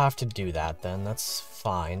guess I'll have to do that then, that's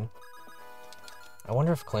fine. I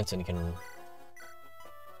wonder if Clinton can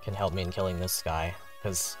help me in killing this guy,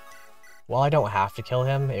 because while I don't have to kill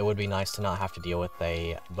him, it would be nice to not have to deal with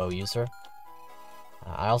a bow user.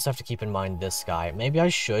 I also have to keep in mind this guy. Maybe I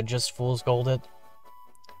should just Fool's Gold it,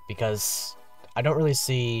 because I don't really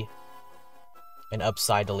see an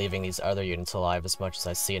upside to leaving these other units alive as much as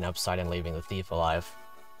I see an upside in leaving the Thief alive.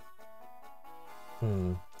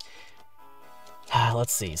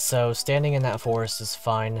 Let's see. So, standing in that forest is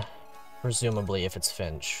fine, presumably if it's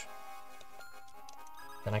Finch.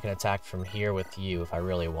 Then I can attack from here with you if I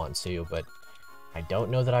really want to, but I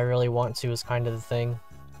don't know that I really want to is kind of the thing.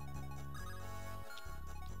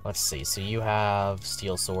 Let's see. So you have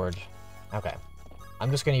Steel Sword. Okay.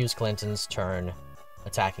 I'm just going to use Clinton's turn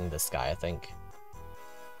attacking this guy, I think.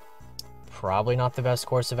 Probably not the best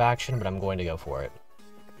course of action, but I'm going to go for it.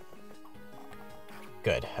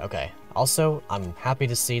 Good, okay. Also, I'm happy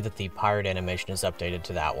to see that the pirate animation is updated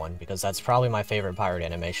to that one, because that's probably my favorite pirate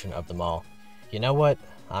animation of them all. You know what?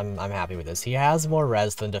 I'm happy with this. He has more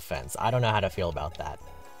res than defense. I don't know how to feel about that.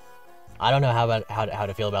 I don't know how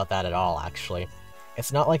to feel about that at all, actually.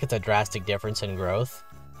 It's not like it's a drastic difference in growth,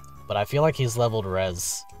 but I feel like he's leveled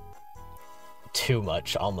res too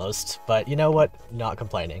much, almost. But you know what? Not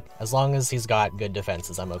complaining. As long as he's got good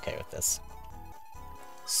defenses, I'm okay with this.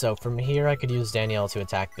 So from here, I could use Danielle to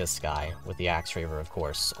attack this guy, with the Axe Reaver, of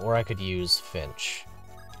course, or I could use Finch.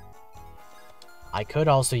 I could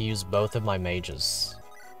also use both of my mages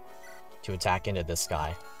to attack into this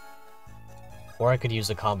guy. Or I could use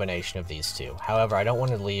a combination of these two. However, I don't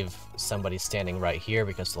want to leave somebody standing right here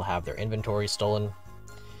because they'll have their inventory stolen.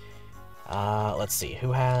 Let's see,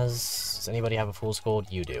 does anybody have a Fool's Gold?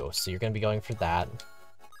 You do, so you're going to be going for that.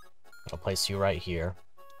 I'll place you right here,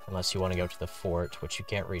 unless you want to go to the fort, which you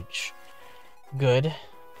can't reach. Good,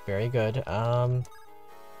 very good.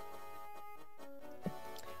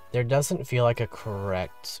 There doesn't feel like a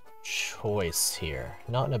correct choice here.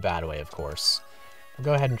 Not in a bad way, of course. I'll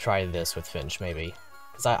go ahead and try this with Finch, maybe.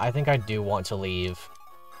 Because I think I do want to leave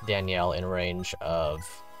Danielle in range of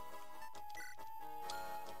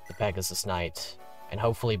the Pegasus Knight, and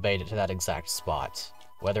hopefully bait it to that exact spot.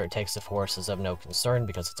 Whether it takes the force is of no concern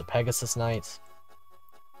because it's a Pegasus Knight,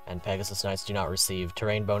 and Pegasus Knights do not receive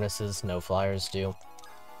terrain bonuses, no flyers do.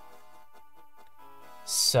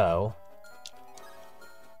 So,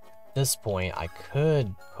 at this point, I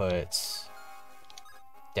could put...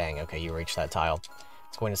 Dang, okay, you reached that tile. I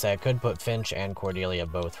was going to say I could put Finch and Cordelia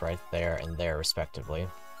both right there and there, respectively.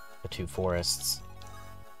 The two forests.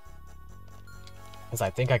 Because I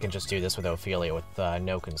think I can just do this with Ophelia with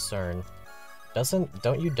no concern.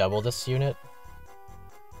 Don't you double this unit?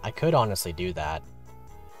 I could honestly do that.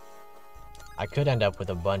 I could end up with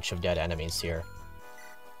a bunch of dead enemies here.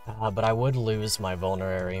 But I would lose my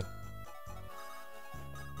vulnerary.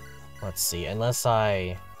 Let's see, unless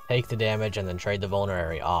I take the damage and then trade the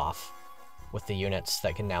vulnerary off with the units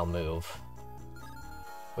that can now move.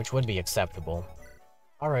 Which would be acceptable.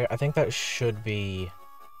 Alright, I think that should be...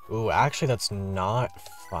 Ooh, actually that's not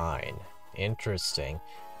fine. Interesting.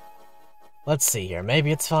 Let's see here,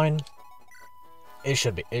 maybe it's fine? It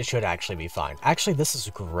should actually be fine. Actually, this is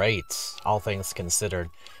great, all things considered.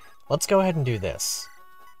 Let's go ahead and do this.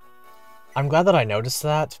 I'm glad that I noticed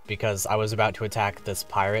that, because I was about to attack this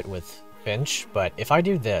pirate with Finch, but if I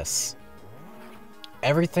do this,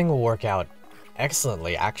 everything will work out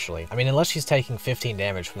excellently, actually. I mean, unless she's taking 15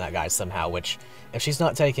 damage from that guy somehow, which, if she's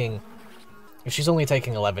only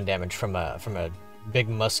taking 11 damage from a big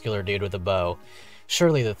muscular dude with a bow,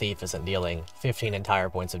 surely the thief isn't dealing 15 entire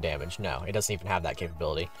points of damage. No, it doesn't even have that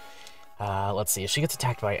capability. Let's see, if she gets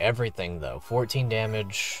attacked by everything, though, 14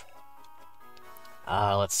 damage...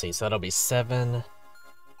 let's see, so that'll be 7,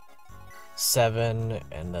 7,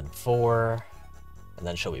 and then 4, and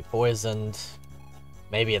then she'll be poisoned.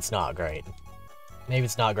 Maybe it's not great. Maybe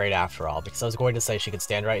it's not great after all, because I was going to say she could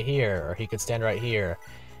stand right here, or he could stand right here,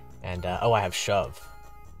 and, oh, I have Shove.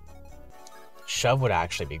 Shove would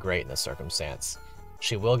actually be great in this circumstance.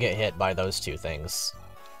 She will get hit by those two things,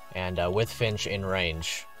 and with Finch in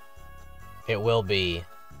range, it will be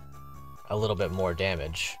a little bit more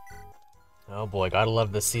damage. Oh boy, gotta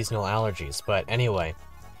love the seasonal allergies. But anyway,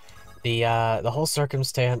 the whole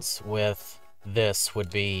circumstance with this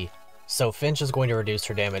would be... So Finch is going to reduce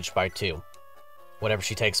her damage by 2. Whatever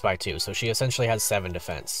she takes by 2. So she essentially has 7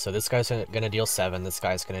 defense. So this guy's gonna deal 7, this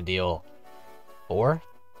guy's gonna deal... 4?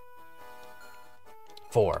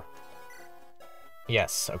 4.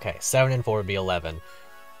 Yes, okay. 7 and 4 would be 11.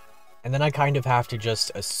 And then I kind of have to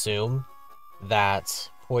just assume that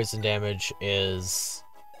poison damage is...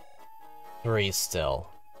 3 still.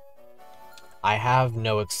 I have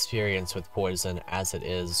no experience with poison as it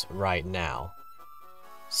is right now.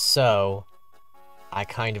 So, I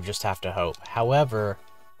kind of just have to hope. However,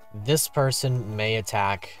 this person may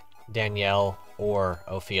attack Danielle or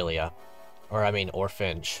Ophelia. Or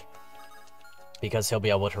Finch. Because he'll be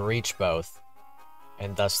able to reach both,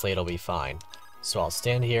 and thusly it'll be fine. So I'll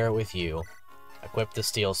stand here with you, equip the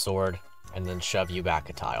steel sword, and then shove you back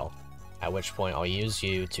a tile. At which point I'll use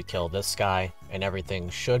you to kill this guy, and everything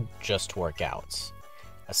should just work out.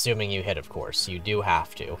 Assuming you hit, of course. You do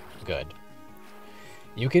have to. Good.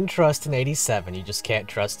 You can trust an 87, you just can't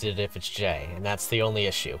trust it if it's J, and that's the only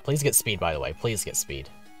issue. Please get speed, by the way. Please get speed.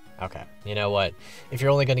 Okay. You know what? If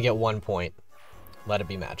you're only going to get 1 point, let it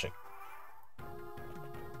be magic.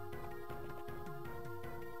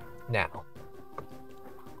 Now,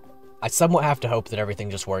 I somewhat have to hope that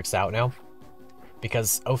everything just works out now.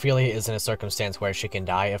 Because Ophelia is in a circumstance where she can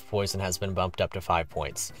die if poison has been bumped up to 5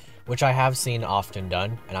 points, which I have seen often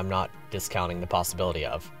done, and I'm not discounting the possibility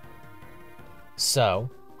of. So,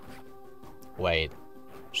 wait,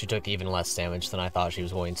 she took even less damage than I thought she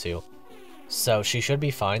was going to. So she should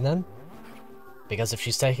be fine then? Because if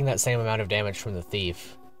she's taking that same amount of damage from the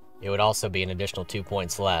thief, it would also be an additional 2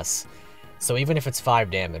 points less. So even if it's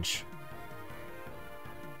 5 damage...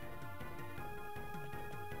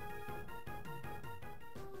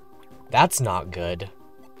 That's not good.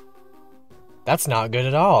 That's not good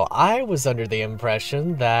at all. I was under the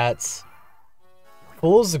impression that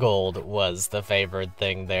Fool's Gold was the favored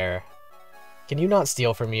thing there. Can you not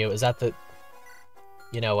steal from you? Is that the...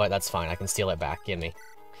 You know what? That's fine. I can steal it back. Gimme.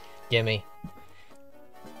 Gimme.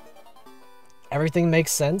 Everything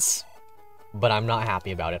makes sense, but I'm not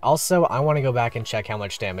happy about it. Also, I want to go back and check how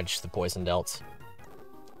much damage the poison dealt.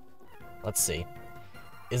 Let's see.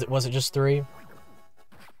 Was it just 3?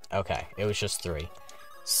 Okay, it was just 3.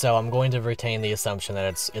 So I'm going to retain the assumption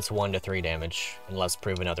that it's 1 to 3 damage, unless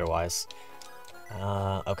proven otherwise.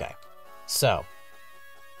 Okay. So,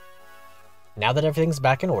 now that everything's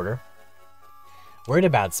back in order, we're in a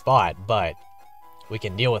bad spot, but we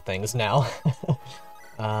can deal with things now.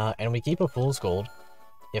 And we keep a fool's gold,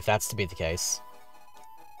 if that's to be the case.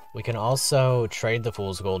 We can also trade the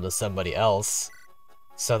fool's gold to somebody else,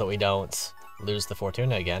 so that we don't lose the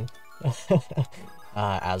Fortuna again,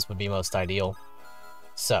 as would be most ideal.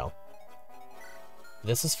 So,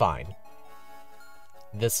 this is fine.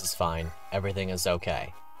 This is fine. Everything is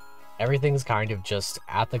okay. Everything's kind of just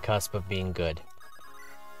at the cusp of being good.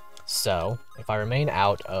 So, if I remain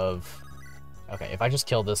out of... Okay, if I just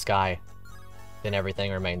kill this guy, then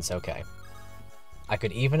everything remains okay. I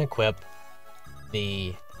could even equip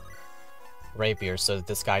the rapier so that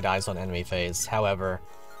this guy dies on enemy phase. However,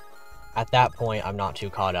 at that point, I'm not too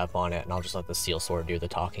caught up on it, and I'll just let the steel sword do the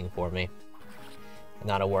talking for me. And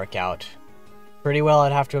that'll work out pretty well,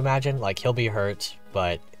 I'd have to imagine. Like, he'll be hurt,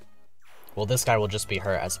 but... Well, this guy will just be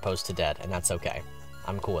hurt as opposed to dead, and that's okay.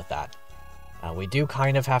 I'm cool with that. We do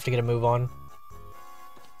kind of have to get a move on.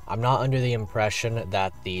 I'm not under the impression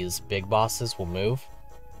that these big bosses will move.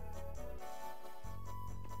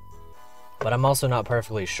 But I'm also not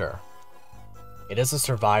perfectly sure. It is a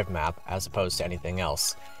survive map as opposed to anything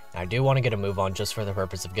else. And I do want to get a move on just for the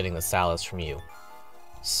purpose of getting the Salus from you.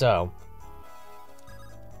 So,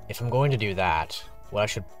 if I'm going to do that, what I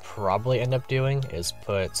should probably end up doing is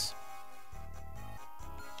put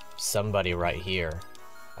somebody right here.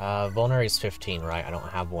 Vulneraries 15, right? I don't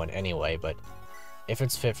have one anyway, but if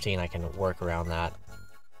it's 15, I can work around that.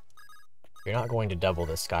 You're not going to double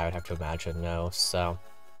this guy, I would have to imagine, no, so...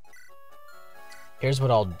 Here's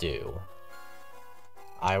what I'll do.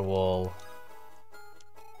 I will...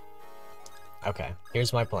 Okay,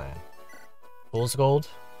 here's my plan. Fool's Gold,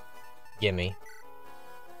 gimme.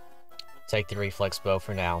 Take the reflex bow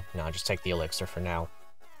for now. No, just take the elixir for now.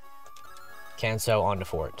 Canso onto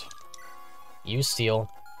fort. You steal.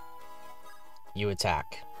 You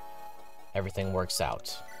attack. Everything works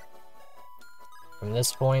out. From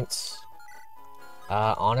this point...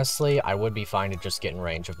 honestly, I would be fine to just get in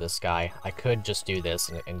range of this guy. I could just do this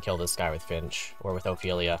and kill this guy with Finch, or with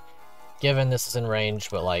Ophelia. Given this is in range,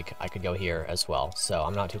 but like, I could go here as well, so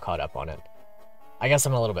I'm not too caught up on it. I guess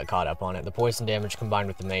I'm a little bit caught up on it. The poison damage combined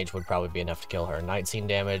with the mage would probably be enough to kill her. 19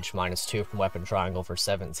 damage, -2 from weapon triangle for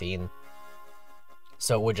 17.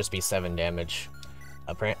 So it would just be 7 damage.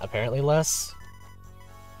 Apparently less?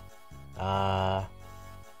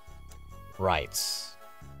 Right.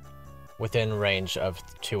 Within range of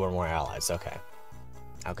 2 or more allies, okay.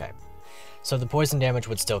 Okay. So the poison damage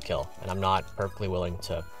would still kill, and I'm not perfectly willing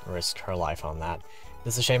to risk her life on that.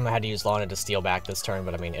 It's a shame I had to use Lana to steal back this turn,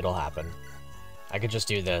 but I mean, it'll happen. I could just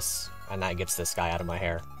do this, and that gets this guy out of my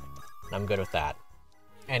hair. And I'm good with that.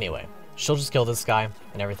 Anyway, she'll just kill this guy,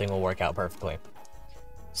 and everything will work out perfectly.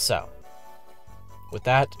 So, with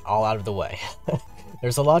that all out of the way,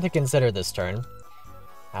 there's a lot to consider this turn,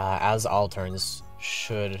 as all turns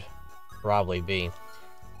should probably be.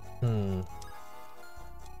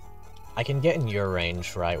 I can get in your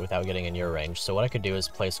range, right, without getting in your range, so what I could do is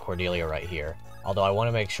place Cordelia right here. Although I want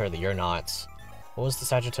to make sure that you're not... What was the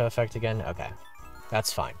Sagitta effect again? Okay,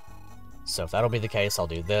 that's fine. So if that'll be the case, I'll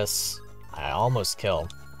do this. I almost kill.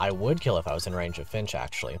 I would kill if I was in range of Finch,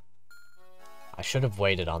 actually. I should have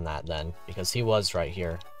waited on that then, because he was right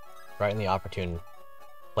here. Right in the opportune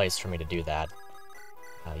place for me to do that.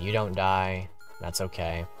 You don't die. That's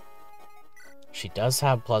okay. She does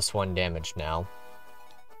have +1 damage now.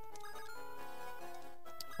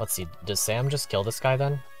 Let's see, does Sam just kill this guy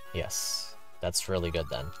then? Yes. That's really good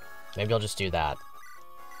then. Maybe I'll just do that.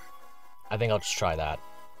 I think I'll just try that.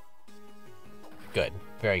 Good.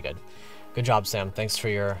 Very good. Good job, Sam. Thanks for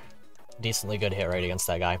your decently good hit rate against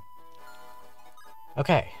that guy.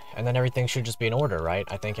 Okay, and then everything should just be in order, right?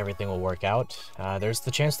 I think everything will work out. There's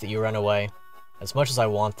the chance that you run away. As much as I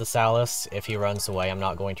want the Salus, if he runs away, I'm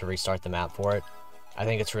not going to restart the map for it. I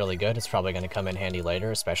think it's really good. It's probably going to come in handy later,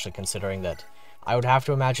 especially considering that I would have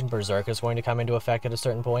to imagine Berserk is going to come into effect at a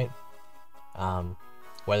certain point.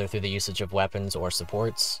 Whether through the usage of weapons or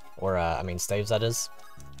supports, or, I mean, staves, that is.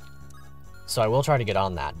 So I will try to get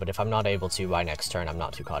on that, but if I'm not able to by next turn, I'm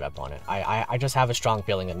not too caught up on it. I just have a strong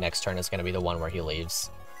feeling that next turn is going to be the one where he leaves.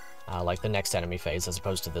 Like the next enemy phase, as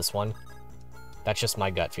opposed to this one. That's just my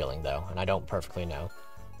gut feeling, though, and I don't perfectly know.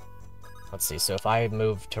 Let's see, so if I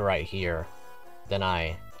move to right here, then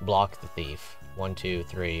I block the thief. 1, 2,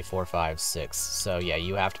 3, 4, 5, 6. So yeah,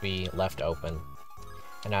 you have to be left open.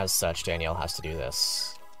 And as such, Danielle has to do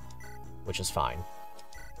this. Which is fine.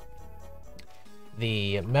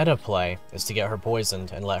 The meta play is to get her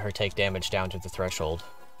poisoned and let her take damage down to the threshold.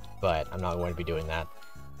 But I'm not going to be doing that.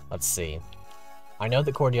 Let's see. I know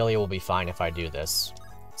that Cordelia will be fine if I do this.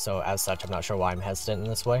 So as such, I'm not sure why I'm hesitant in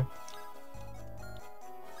this way.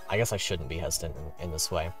 I guess I shouldn't be hesitant in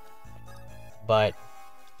this way. But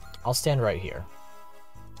I'll stand right here.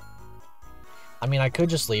 I mean, I could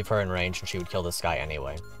just leave her in range and she would kill this guy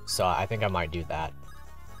anyway. So I think I might do that.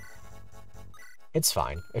 It's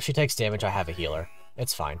fine. If she takes damage, I have a healer.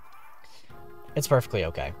 It's fine. It's perfectly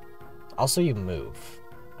okay. Also, you move.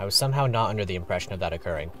 I was somehow not under the impression of that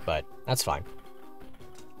occurring, but that's fine.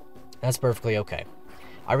 That's perfectly okay.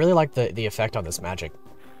 I really like the effect on this magic.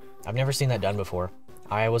 I've never seen that done before.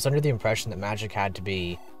 I was under the impression that magic had to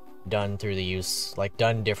be done through the use, like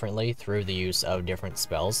done differently through the use of different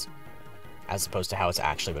spells, as opposed to how it's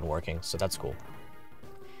actually been working, so that's cool.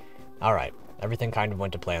 Alright, everything kind of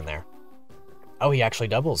went to plan there. Oh, he actually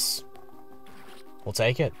doubles. We'll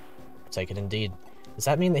take it. Take it indeed. Does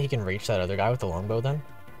that mean that he can reach that other guy with the longbow then?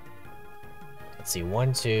 Let's see,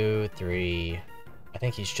 1, 2, 3... I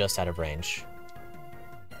think he's just out of range.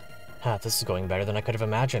 This is going better than I could have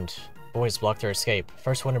imagined. Boys block their escape.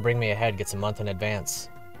 First one to bring me ahead gets a month in advance.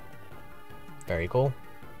 Very cool.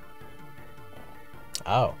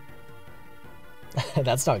 Oh.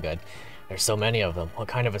 That's not good. There's so many of them. What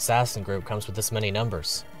kind of assassin group comes with this many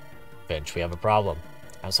numbers? Finch, we have a problem.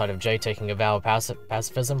 Outside of Jay taking a vow of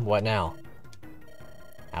pacifism, what now?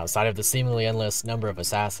 Outside of the seemingly endless number of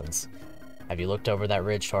assassins. Have you looked over that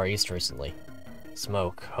ridge to our east recently?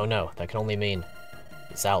 Smoke. Oh no, that can only mean...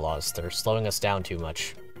 These outlaws, they're slowing us down too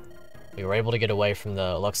much. We were able to get away from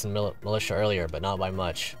the Luxon militia earlier, but not by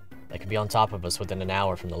much. They could be on top of us within an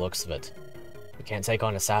hour from the looks of it. We can't take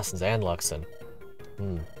on assassins and Luxon.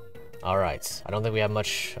 Alright, I don't think we have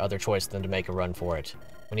much other choice than to make a run for it.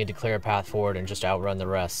 We need to clear a path forward and just outrun the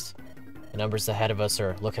rest. The numbers ahead of us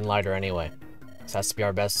are looking lighter anyway. This has to be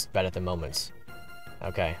our best bet at the moment.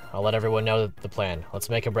 Okay, I'll let everyone know the plan. Let's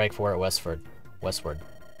make a break for it westward.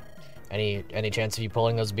 Any chance of you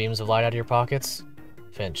pulling those beams of light out of your pockets?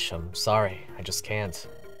 Finch, I'm sorry. I just can't.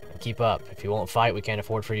 And keep up. If you won't fight, we can't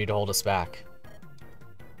afford for you to hold us back.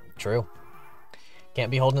 True.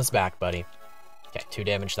 Can't be holding us back, buddy. Okay, 2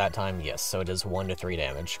 damage that time? Yes, so it is 1 to 3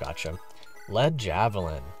 damage. Gotcha. Lead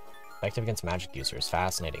Javelin. Effective against magic users.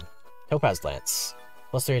 Fascinating. Topaz Lance.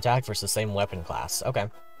 +3 attack versus same weapon class. Okay.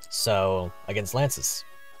 So, against lances.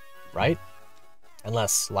 Right?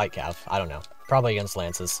 Unless light cav. I don't know. Probably against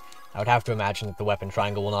lances. I would have to imagine that the weapon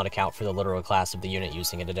triangle will not account for the literal class of the unit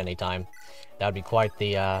using it at any time. That would be quite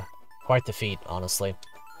the feat, honestly.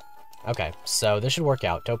 Okay, so this should work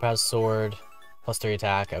out. Topaz Sword, +3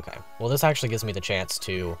 attack. Okay. Well, this actually gives me the chance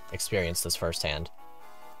to experience this firsthand.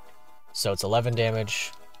 So it's 11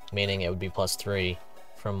 damage, meaning it would be +3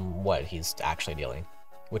 from what he's actually dealing.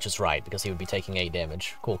 Which is right, because he would be taking 8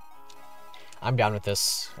 damage. Cool. I'm down with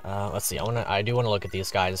this. Let's see, I do want to look at these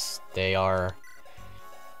guys.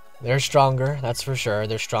 They're stronger, that's for sure.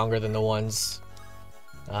 They're stronger than the ones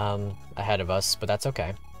ahead of us, but that's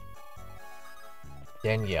okay.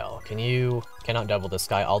 Danielle, cannot double this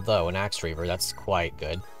guy, although an Axe Reaver, that's quite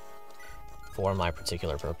good for my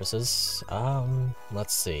particular purposes.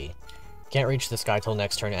 Let's see. Can't reach this guy till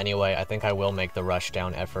next turn anyway. I think I will make the rush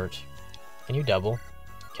down effort. Can you double?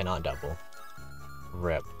 Cannot double.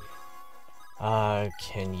 Rip.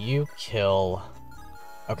 Can you kill...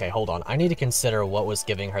 Okay, hold on. I need to consider what was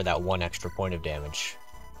giving her that 1 extra point of damage.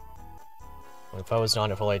 When foe was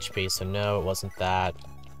not at full HP, so no, it wasn't that.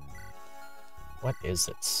 What is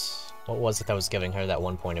it? What was it that was giving her that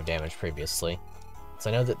 1 point of damage previously? So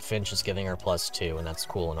I know that Finch is giving her +2, and that's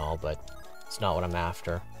cool and all, but it's not what I'm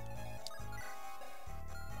after.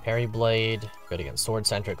 Parry Blade, good against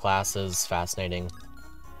sword-centric classes, fascinating.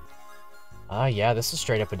 Yeah, this is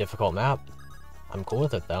straight up a difficult map. I'm cool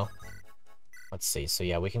with it, though. Let's see, so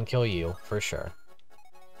yeah, we can kill you, for sure.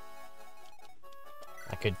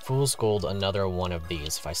 I could Fool's Gold another one of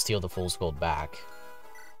these if I steal the Fool's Gold back.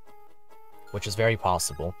 Which is very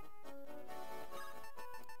possible.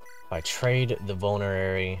 If I trade the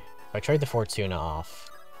Vulnerary... If I trade the Fortuna off,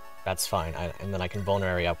 that's fine, and then I can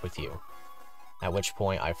Vulnerary up with you. At which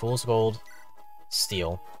point, I Fool's Gold,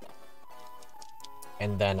 steal,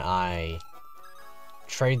 and then I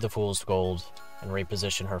trade the Fool's Gold and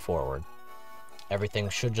reposition her forward. Everything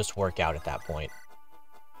should just work out at that point.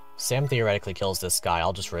 Sam theoretically kills this guy,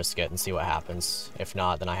 I'll just risk it and see what happens. If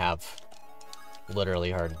not, then I have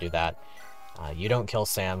literally her to do that. You don't kill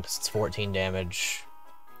Sam because it's 14 damage.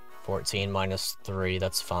 14 minus 3,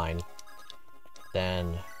 that's fine.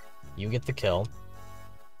 Then you get the kill.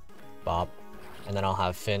 Bop. And then I'll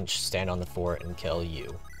have Finch stand on the fort and kill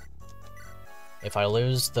you. If I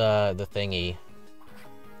lose the thingy,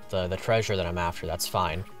 the treasure that I'm after, that's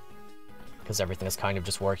fine. Because everything is kind of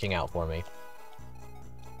just working out for me.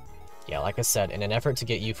 Yeah, like I said, in an effort to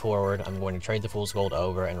get you forward, I'm going to trade the Fool's Gold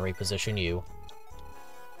over and reposition you.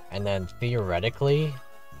 and then theoretically,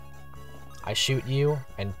 I shoot you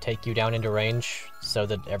and take you down into range so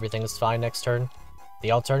that everything is fine next turn.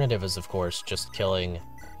 The alternative is, of course, just killing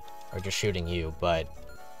or just shooting you, but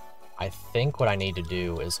I think what I need to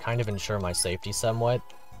do is kind of ensure my safety somewhat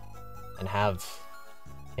and have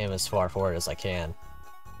him as far forward as I can.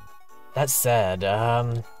 That said,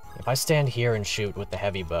 if I stand here and shoot with the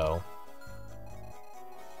heavy bow,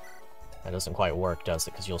 that doesn't quite work, does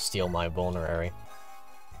it? Because you'll steal my vulnerary.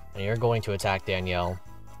 And you're going to attack Danielle.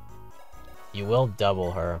 You will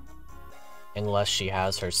double her, unless she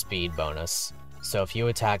has her speed bonus. So if you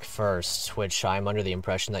attack first, which I'm under the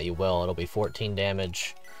impression that you will, it'll be 14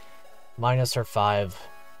 damage, minus her 5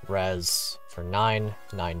 res for 9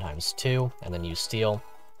 times 2, and then you steal.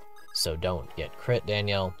 So don't get crit,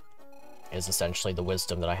 Danielle, is essentially the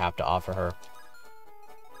wisdom that I have to offer her.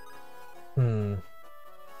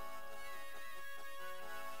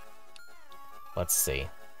 Let's see.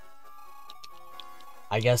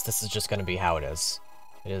 I guess this is just going to be how it is.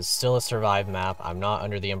 It is still a survive map. I'm not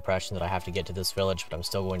under the impression that I have to get to this village, but I'm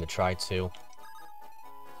still going to try to.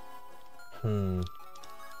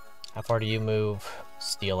 How far do you move?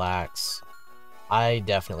 Steel axe. I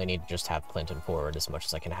definitely need to just have Clinton forward as much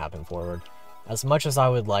as I can have him forward. As much as I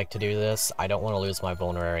would like to do this, I don't want to lose my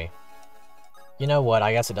vulnerary. You know what?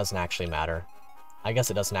 I guess it doesn't actually matter. I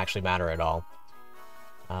guess it doesn't actually matter at all.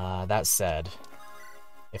 That said,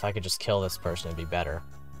 if I could just kill this person, it'd be better.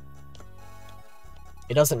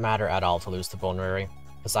 It doesn't matter at all to lose the vulnerary,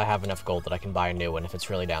 because I have enough gold that I can buy a new one if it's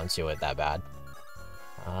really down to it that bad.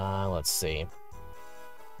 Let's see.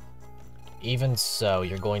 Even so,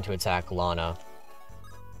 you're going to attack Lana.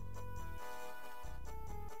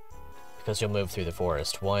 Because you'll move through the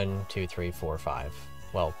forest. 1, 2, 3, 4, 5.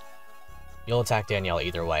 Well, you'll attack Danielle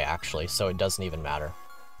either way, actually, so it doesn't even matter.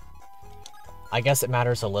 I guess it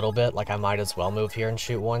matters a little bit, like I might as well move here and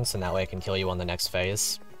shoot once, and that way I can kill you on the next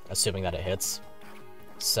phase, assuming that it hits.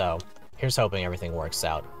 So, here's hoping everything works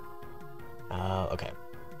out. Okay.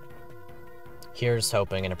 Here's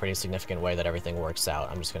hoping in a pretty significant way that everything works out.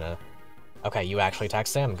 I'm just gonna... Okay, you actually attack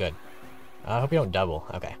Sam? Good. I hope you don't double.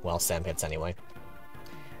 Okay, well, Sam hits anyway.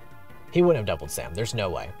 He wouldn't have doubled Sam. There's no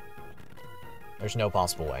way. There's no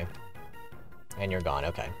possible way. And you're gone.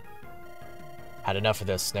 Okay. Had enough of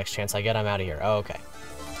this. Next chance I get, I'm out of here. Oh, okay.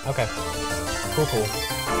 Okay. Cool,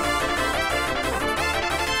 cool.